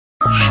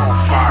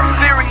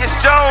Serius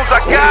Jones, I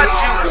got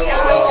you.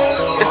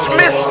 It's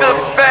Mistah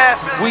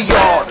F.A.B. We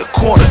are the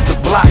corners, the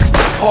blocks,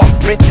 the park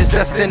benches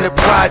that's in the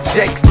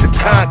projects, the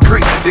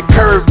concrete, the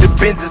curve, the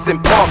Benzes and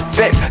park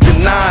vets, the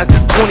 9s,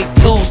 the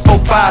 22s,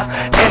 45s,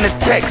 and the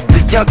techs, the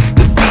youngsters,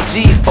 the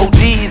BGs,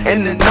 OGs,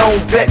 and the known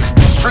vets,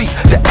 the streets,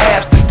 the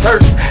abs, the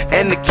turfs,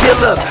 and the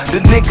killers, the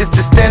niggas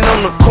that stand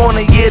on the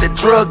corner, yeah, the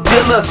drug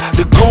dealers,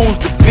 the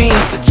goons, the fiends,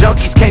 the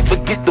junkies, can't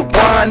forget the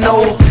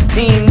winos, the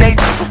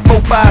teenagers with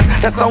 4-5s,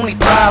 that's only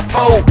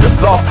 5-4, the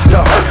loss,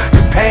 the hurt,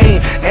 the pain,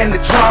 and the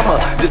trauma,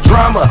 the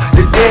drama,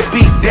 the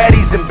deadbeat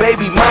daddies and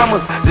baby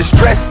mamas, the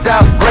stressed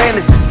out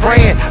grannies is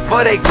praying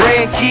for their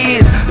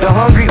grandkids, the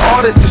hungry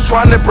artists is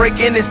trying to break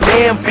in this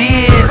damn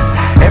biz,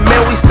 and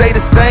man, we stay the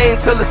same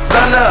till the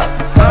sun up,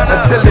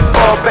 until it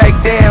fall back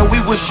down, we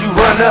wish you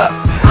run up,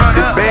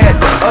 the bad,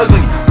 the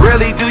ugly,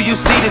 rarely do you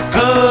see the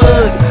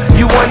good,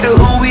 you wonder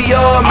who we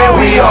are, man,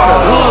 we are the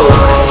hood.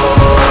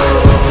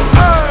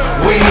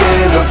 We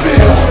in the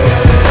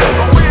building.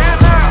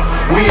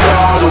 We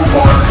are the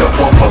ones that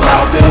won't pull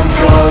out them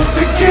guns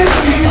to get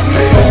these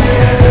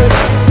millions.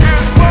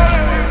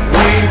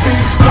 We be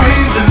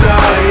squeezing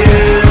our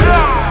ears,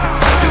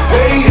 cause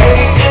they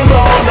hating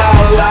on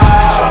our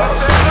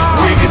lives.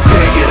 We can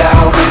take it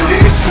out in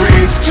these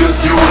streets,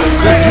 just you and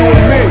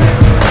me.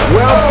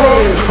 Where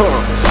I'm from?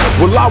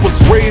 Well, I was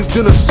raised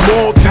in a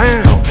small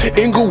town,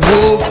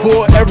 Inglewood,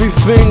 before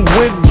everything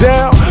went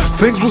down.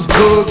 Things was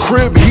good,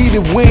 crib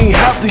heated, we ain't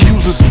have to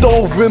use the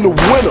stove in the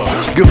winter.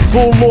 Get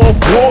full off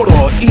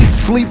water, eat,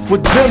 sleep for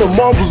dinner.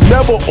 Mom was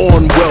never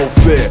on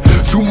welfare.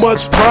 Too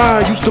much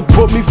pride, used to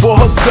put me for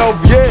herself,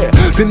 yeah.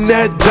 Then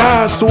that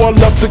died, so I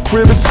left the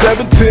crib at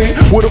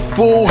 17 with a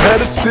full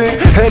head of stick.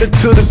 Headed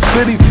to the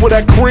city for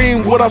that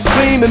cream. What I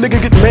seen, a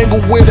nigga get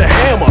mangled with a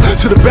hammer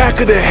to the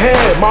back of the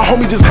head. My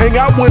homie just hang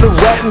out with a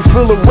rat and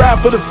fill a rap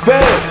for the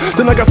feds.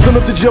 Then I got sent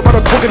up to jail by the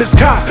crookedest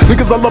cops.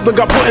 Niggas I loved and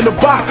got put in the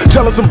box.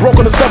 Jealous and broke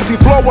on the 17th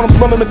floor while I'm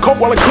smelling the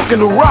coke while I'm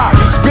cooking the rock.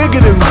 It's bigger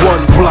than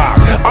one block,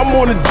 I'm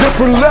on a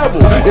different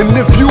level. And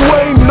if you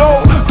ain't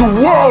know, the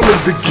world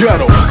is a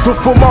ghetto. So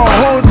for my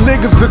hood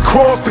niggas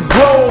across the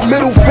globe,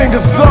 middle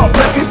fingers up,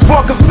 let these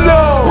fuckers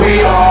know.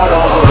 We are the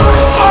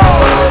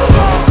hood.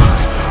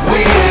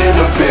 We in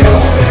the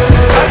building.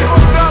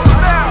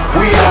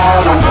 We are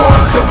the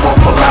ones that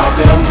won't pull out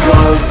them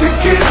guns to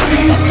get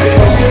these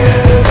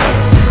millions.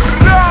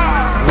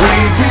 We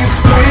be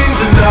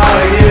squeezing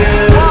our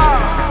ears,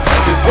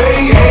 cause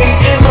they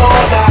hating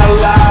on our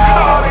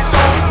lives.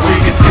 We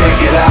can take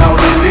it out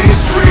in these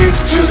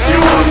streets, just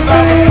you and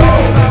me.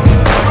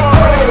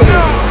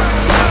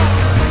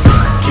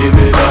 Give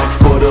it up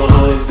for the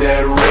hoods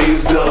that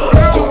raised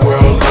us. The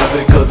world love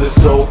it cause it's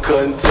so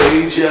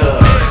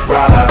contagious.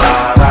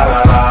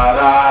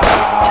 Ra-da-da-da-da-da-da-da.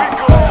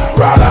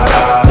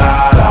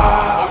 Ra-da-da-da-da.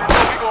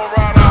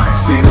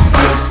 See the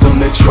system,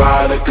 they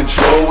try to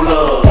control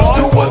us.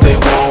 Do what they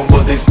want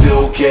but they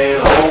still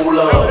can't hold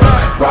us.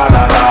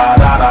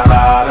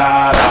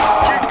 Ra-da-da-da-da-da-da-da.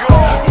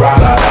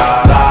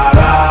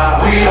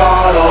 Ra-da-da-da-da. We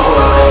are the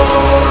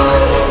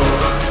hood.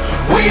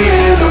 We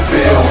in the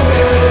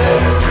building.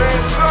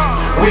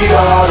 We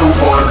are the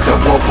ones that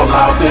won't pull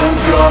out them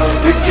guns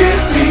to get